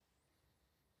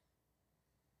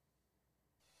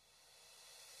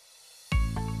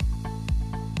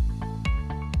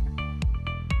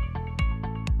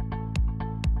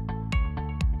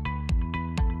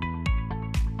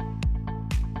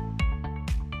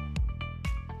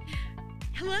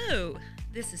Hello,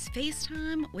 this is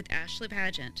FaceTime with Ashley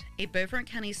Pageant, a Beaufort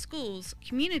County Schools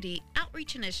community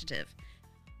outreach initiative.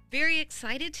 Very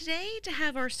excited today to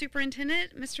have our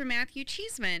superintendent, Mr. Matthew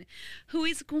Cheeseman, who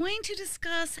is going to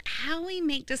discuss how we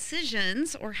make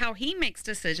decisions or how he makes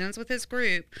decisions with his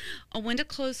group on when to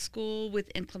close school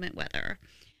with inclement weather.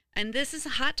 And this is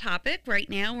a hot topic. Right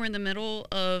now, we're in the middle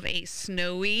of a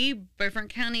snowy Beaufort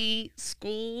County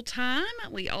school time.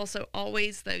 We also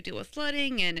always, though, deal with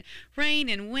flooding and rain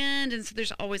and wind, and so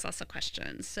there's always lots of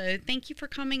questions. So thank you for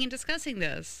coming and discussing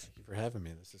this. Thank you for having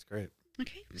me. This is great.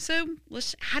 Okay, so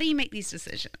how do you make these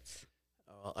decisions?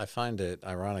 Well, I find it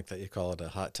ironic that you call it a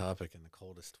hot topic in the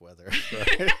coldest weather.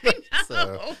 Right?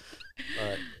 So,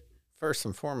 first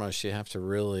and foremost, you have to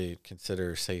really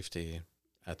consider safety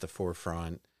at the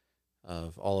forefront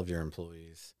of all of your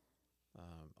employees,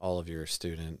 all of your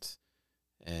students,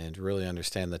 and really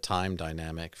understand the time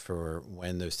dynamic for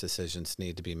when those decisions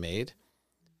need to be made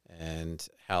and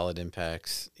how it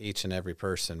impacts each and every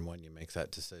person when you make that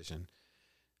decision.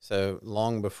 So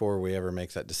long before we ever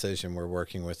make that decision, we're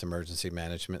working with emergency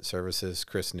management services.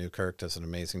 Chris Newkirk does an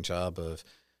amazing job of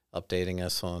updating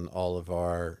us on all of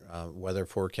our weather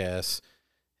forecasts.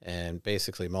 And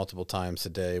basically multiple times a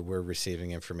day, we're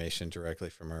receiving information directly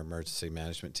from our emergency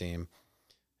management team.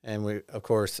 And we, of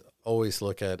course, always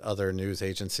look at other news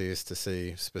agencies to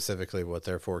see specifically what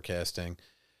they're forecasting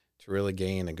to really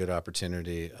gain a good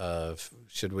opportunity of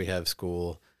should we have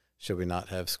school, should we not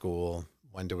have school,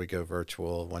 when do we go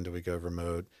virtual, when do we go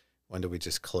remote, when do we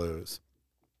just close.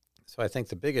 So I think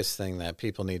the biggest thing that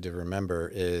people need to remember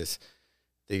is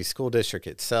the school district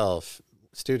itself.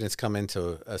 Students come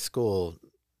into a school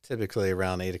typically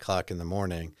around 8 o'clock in the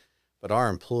morning, but our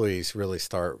employees really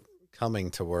start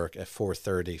coming to work at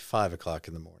 4:30, 5 o'clock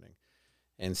in the morning.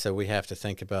 And so we have to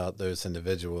think about those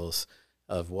individuals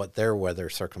of what their weather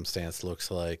circumstance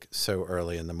looks like so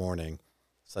early in the morning,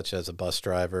 such as a bus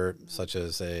driver, such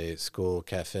as a school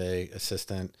cafe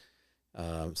assistant,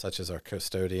 such as our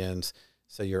custodians.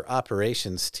 So your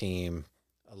operations team,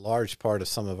 a large part of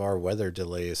some of our weather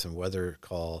delays and weather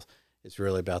calls is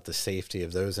really about the safety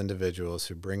of those individuals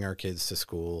who bring our kids to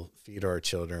school, feed our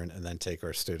children, and then take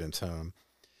our students home.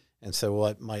 And so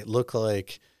what might look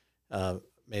like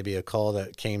maybe a call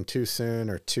that came too soon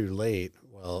or too late,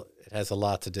 well, it has a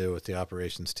lot to do with the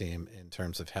operations team in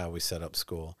terms of how we set up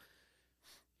school.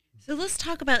 So let's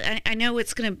talk about, I know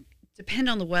it's going to depend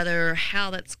on the weather, how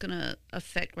that's going to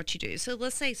affect what you do. So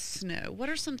let's say snow. What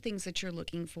are some things that you're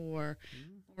looking for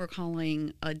when we're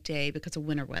calling a day because of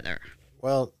winter weather?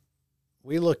 Well,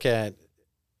 we look at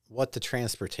what the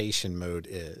transportation mode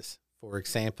is. For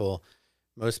example,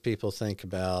 most people think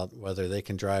about whether they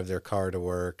can drive their car to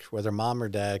work, whether mom or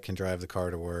dad can drive the car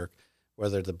to work,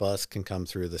 whether the bus can come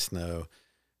through the snow.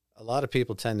 A lot of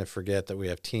people tend to forget that we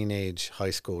have teenage high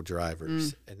school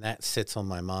drivers, and that sits on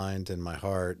my mind and my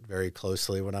heart very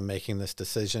closely when I'm making this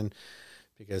decision,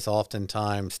 because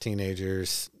oftentimes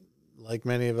teenagers, like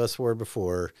many of us were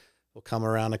before, will come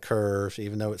around a curve,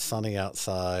 even though it's sunny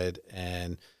outside,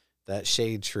 and that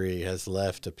shade tree has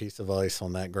left a piece of ice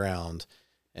on that ground,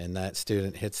 and that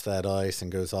student hits that ice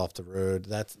and goes off the road.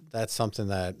 That's something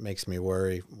that makes me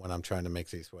worry when I'm trying to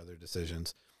make these weather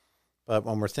decisions. But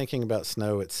when we're thinking about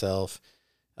snow itself,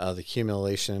 the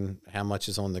accumulation, how much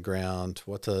is on the ground,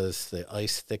 what does the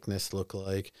ice thickness look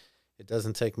like? It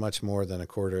doesn't take much more than a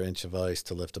 1/4 inch of ice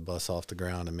to lift a bus off the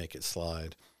ground and make it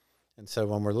slide. And so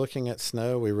when we're looking at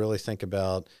snow, we really think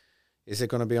about, is it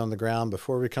going to be on the ground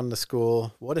before we come to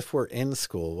school? What if we're in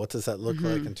school? What does that look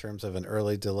like in terms of an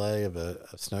early delay of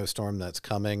a snowstorm that's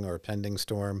coming or a pending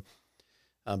storm?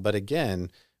 But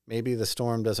again, maybe the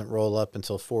storm doesn't roll up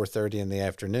until 4:30 in the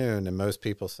afternoon, and most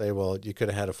people say, well, you could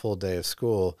have had a full day of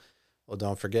school. Well,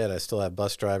 don't forget, I still have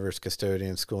bus drivers,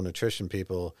 custodians, school nutrition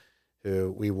people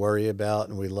who we worry about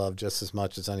and we love just as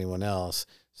much as anyone else.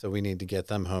 So we need to get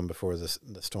them home before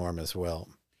the storm as well.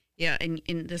 Yeah, and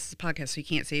this is a podcast, so you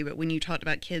can't see, but when you talked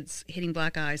about kids hitting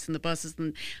black ice and the buses,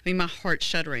 and I mean, my heart's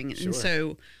shuddering. Sure. And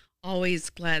so always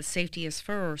glad safety is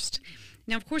first.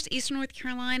 Now, of course, Eastern North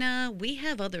Carolina, we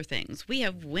have other things. We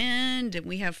have wind and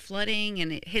we have flooding,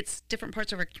 and it hits different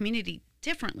parts of our community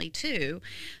differently, too.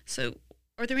 So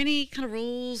are there any kind of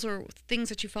rules or things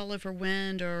that you follow for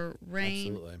wind or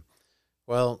rain? Absolutely.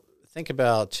 Well, think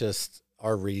about just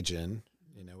our region.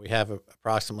 You know, we have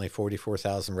approximately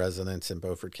 44,000 residents in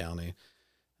Beaufort County.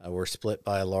 We're split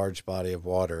by a large body of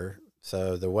water.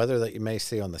 So the weather that you may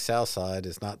see on the south side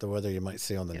is not the weather you might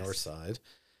see on the north side.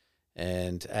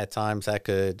 And at times that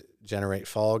could generate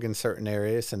fog in certain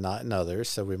areas and not in others.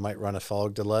 So we might run a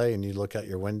fog delay, and you look out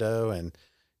your window and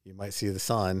you might see the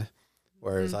sun.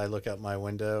 whereas I look out my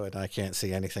window and I can't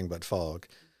see anything but fog.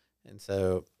 And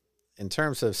so in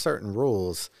terms of certain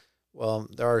rules, well,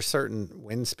 there are certain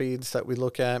wind speeds that we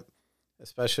look at,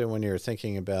 especially when you're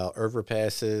thinking about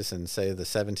overpasses and, say, the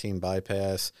 17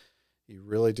 bypass. You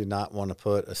really do not want to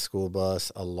put a school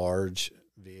bus, a large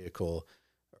vehicle,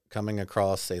 coming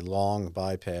across a long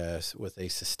bypass with a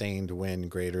sustained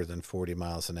wind greater than 40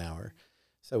 miles an hour.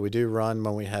 So we do run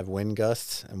when we have wind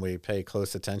gusts, and we pay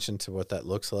close attention to what that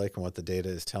looks like and what the data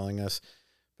is telling us.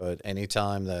 But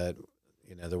anytime that,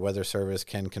 the Weather Service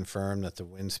can confirm that the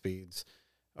wind speeds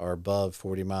are above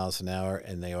 40 miles an hour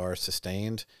and they are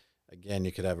sustained, again,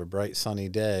 you could have a bright sunny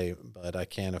day, but I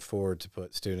can't afford to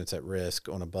put students at risk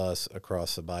on a bus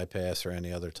across a bypass or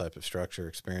any other type of structure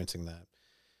experiencing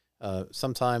that.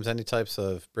 Sometimes any types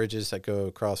of bridges that go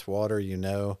across water,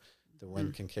 the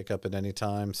wind can kick up at any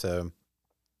time. So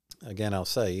again, I'll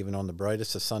say, even on the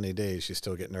brightest of sunny days, you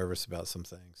still get nervous about some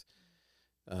things.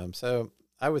 So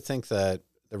I would think that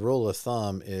the rule of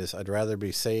thumb is I'd rather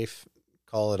be safe,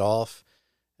 call it off,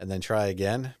 and then try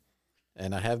again.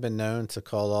 And I have been known to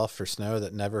call off for snow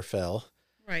that never fell.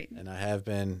 Right. And I have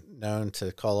been known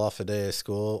to call off a day of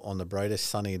school on the brightest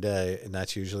sunny day, and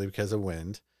that's usually because of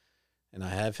wind. And I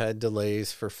have had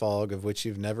delays for fog, of which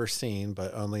you've never seen,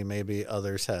 but only maybe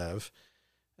others have.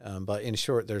 But in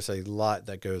short, there's a lot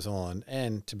that goes on.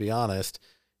 And to be honest,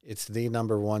 it's the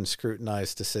number one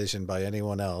scrutinized decision by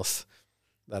anyone else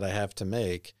that I have to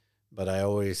make. But I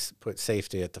always put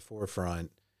safety at the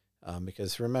forefront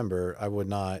because remember, I would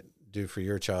not do for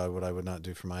your child what I would not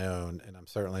do for my own. And I'm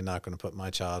certainly not going to put my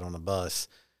child on a bus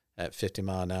at 50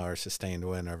 mile an hour sustained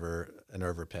wind over an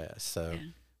overpass. So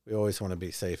we always want to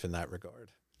be safe in that regard.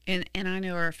 And I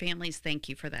know our families thank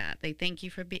you for that. They thank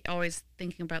you for always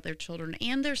thinking about their children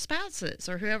and their spouses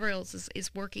or whoever else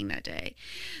is working that day.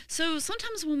 So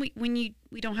sometimes when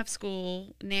we don't have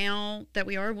school, now that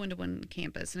we are a one-to-one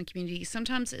campus and a community,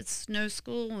 sometimes it's no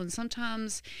school and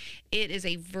sometimes it is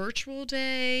a virtual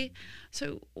day.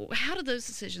 So how do those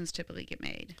decisions typically get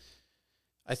made?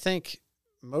 I think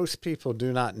most people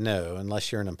do not know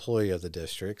unless you're an employee of the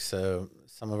district. So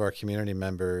some of our community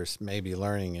members may be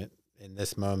learning it in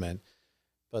this moment,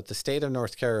 but the state of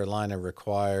North Carolina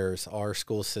requires our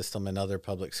school system and other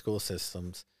public school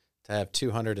systems to have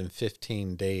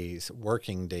 215 days,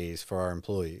 working days for our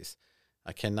employees.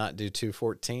 I cannot do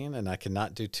 214 and I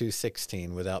cannot do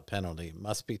 216 without penalty. It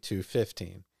must be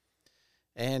 215.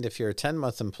 And if you're a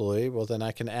 10-month employee, well, then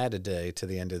I can add a day to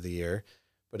the end of the year.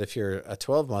 But if you're a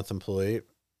 12-month employee,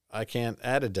 I can't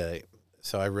add a day.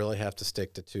 So I really have to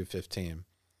stick to 215.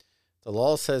 The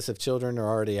law says if children are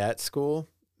already at school,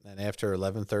 and after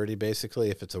 11:30,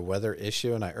 basically, if it's a weather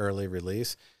issue and I early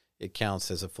release, it counts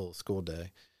as a full school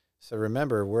day. So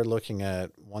remember, we're looking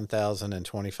at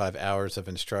 1,025 hours of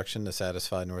instruction to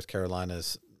satisfy North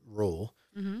Carolina's rule,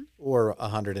 or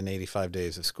 185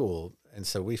 days of school. And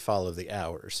so we follow the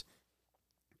hours.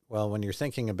 Well, when you're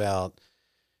thinking about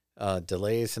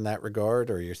delays in that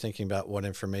regard, or you're thinking about what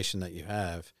information that you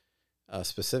have,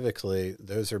 specifically,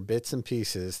 those are bits and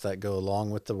pieces that go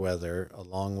along with the weather,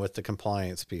 along with the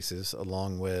compliance pieces,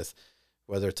 along with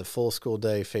whether it's a full school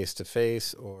day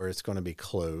face-to-face or it's going to be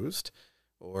closed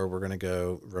or we're going to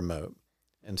go remote.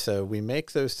 And so we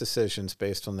make those decisions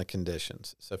based on the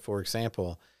conditions. So, for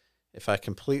example, if I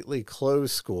completely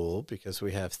close school because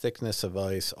we have thickness of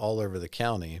ice all over the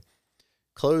county,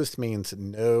 closed means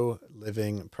no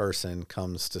living person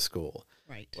comes to school,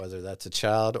 right? Whether that's a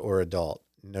child or adult.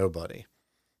 Nobody.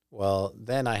 Well,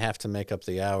 then I have to make up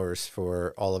the hours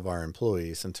for all of our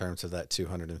employees in terms of that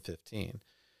 215.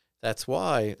 That's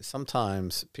why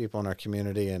sometimes people in our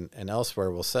community and elsewhere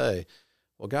will say,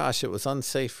 well, gosh, it was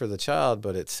unsafe for the child,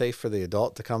 but it's safe for the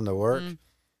adult to come to work.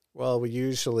 Well, we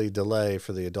usually delay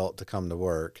for the adult to come to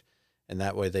work, and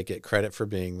that way they get credit for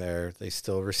being there. They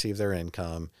still receive their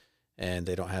income, and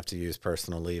they don't have to use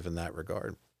personal leave in that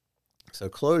regard. So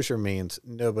closure means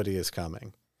nobody is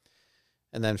coming.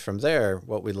 And then from there,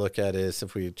 what we look at is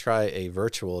if we try a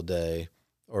virtual day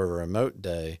or a remote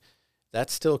day,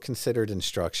 that's still considered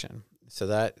instruction. So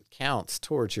that counts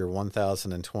towards your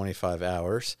 1,025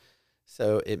 hours.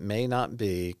 So it may not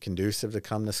be conducive to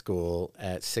come to school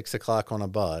at 6 o'clock on a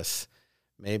bus,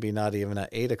 maybe not even at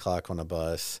 8 o'clock on a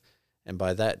bus. And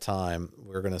by that time,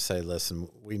 we're going to say, listen,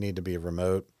 we need to be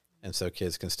remote. And so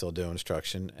kids can still do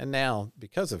instruction. And now,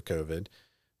 because of COVID,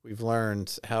 we've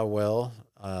learned how well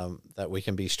that we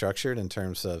can be structured in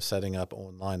terms of setting up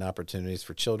online opportunities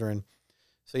for children.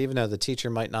 So even though the teacher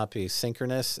might not be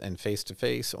synchronous and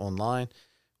face-to-face online,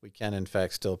 we can, in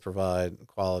fact, still provide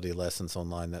quality lessons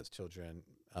online that children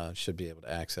should be able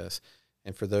to access.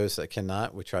 And for those that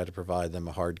cannot, we try to provide them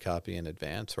a hard copy in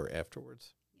advance or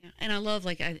afterwards. Yeah. And I love,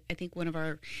 like, I think one of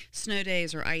our snow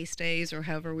days or ice days or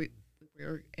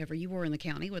wherever you were in the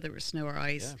county, whether it was snow or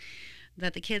ice,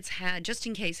 that the kids had, just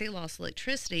in case they lost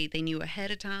electricity, they knew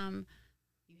ahead of time,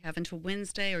 you have until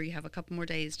Wednesday or you have a couple more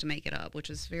days to make it up, which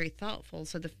is very thoughtful.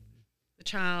 So the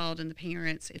child and the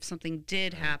parents, if something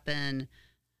did happen,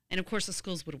 and of course the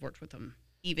schools would have worked with them,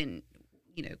 even,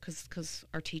 because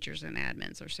our teachers and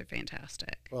admins are so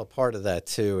fantastic. Well, part of that,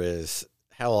 too, is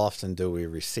how often do we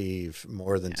receive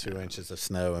more than 2 inches of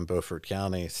snow in Beaufort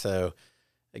County? So,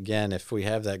 again, if we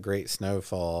have that great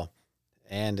snowfall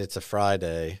and it's a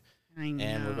Friday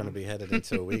and we're going to be headed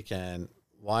into a weekend,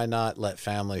 why not let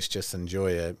families just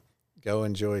enjoy it? Go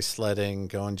enjoy sledding,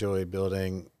 go enjoy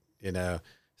building,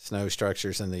 snow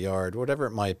structures in the yard, whatever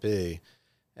it might be,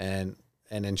 and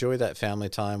enjoy that family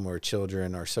time where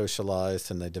children are socialized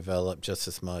and they develop just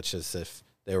as much as if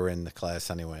they were in the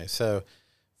class anyway. So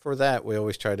for that, we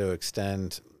always try to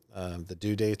extend the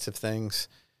due dates of things.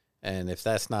 And if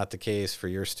that's not the case for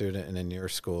your student and in your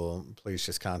school, please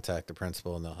just contact the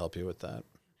principal and they'll help you with that.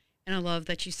 And I love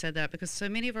that you said that, because so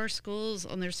many of our schools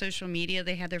on their social media,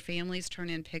 they had their families turn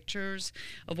in pictures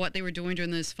of what they were doing during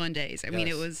those fun days. I mean,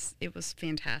 it was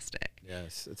fantastic.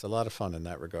 Yes, it's a lot of fun in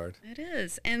that regard. It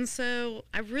is. And so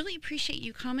I really appreciate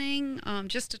you coming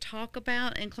just to talk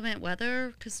about inclement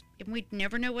weather, because we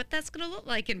never know what that's going to look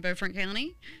like in Beaufort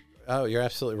County. Oh, you're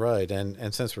absolutely right.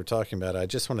 And since we're talking about it, I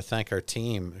just want to thank our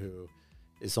team who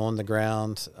is on the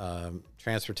ground,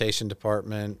 Transportation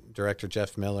Department, Director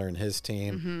Jeff Miller and his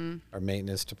team, our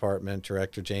Maintenance Department,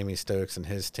 Director Jamie Stokes and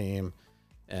his team,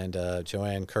 and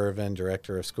Joanne Curvin,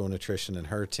 Director of School Nutrition and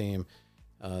her team.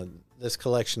 This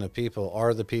collection of people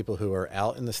are the people who are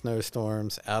out in the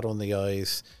snowstorms, out on the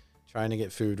ice, trying to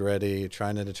get food ready,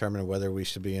 trying to determine whether we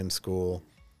should be in school.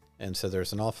 And so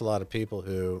there's an awful lot of people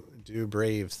who do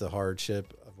brave the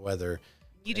hardship of weather.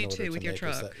 You do too with your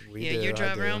truck. Yeah, you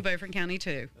drive around Beaufort County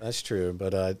too. That's true,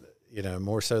 but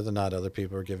more so than not, other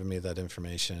people are giving me that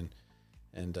information,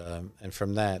 and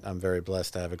from that, I'm very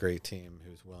blessed to have a great team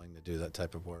who's willing to do that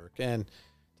type of work. And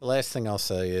the last thing I'll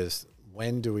say is,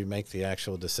 when do we make the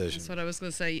actual decision? That's what I was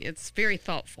going to say. It's very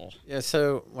thoughtful. Yeah.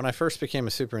 So when I first became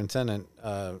a superintendent,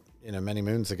 many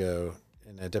moons ago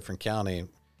in a different county,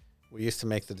 we used to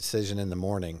make the decision in the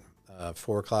morning,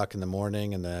 4 o'clock in the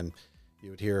morning, and then you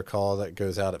would hear a call that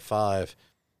goes out at 5.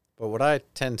 But what I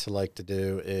tend to like to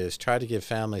do is try to give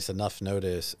families enough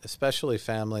notice, especially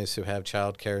families who have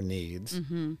child care needs,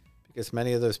 because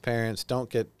many of those parents don't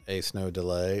get a snow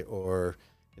delay, or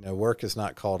work is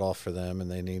not called off for them and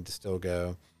they need to still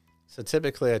go. So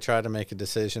typically I try to make a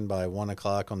decision by 1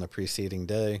 o'clock on the preceding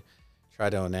day, try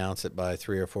to announce it by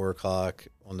 3 or 4 o'clock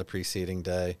on the preceding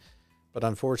day. But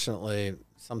unfortunately,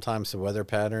 sometimes the weather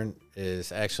pattern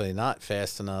is actually not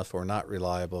fast enough or not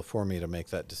reliable for me to make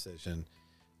that decision.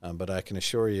 But I can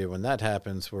assure you, when that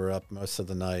happens, we're up most of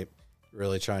the night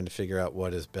really trying to figure out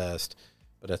what is best.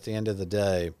 But at the end of the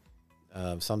day,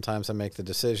 sometimes I make the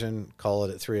decision, call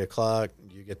it at 3 o'clock,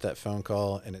 you get that phone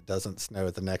call, and it doesn't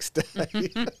snow the next day.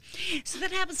 So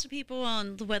that happens to people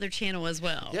on the Weather Channel as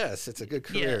well. Yes, it's a good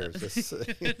career.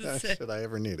 Should I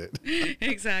ever need it.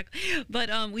 Exactly. But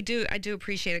I do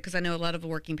appreciate it, because I know a lot of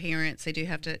working parents, they do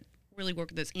have to really work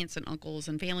with those aunts and uncles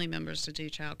and family members to do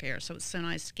childcare. So it's so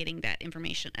nice getting that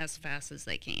information as fast as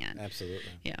they can. Absolutely.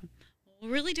 Yeah. We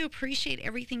really do appreciate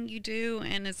everything you do,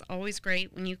 and it's always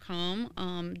great when you come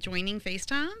joining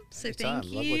FaceTime. So Anytime. Thank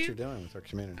you. Love what you're doing with our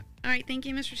community. All right, thank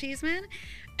you, Mr. Cheeseman.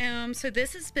 So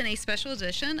this has been a special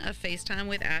edition of FaceTime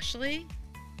with Ashley.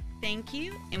 Thank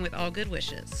you, and with all good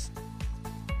wishes.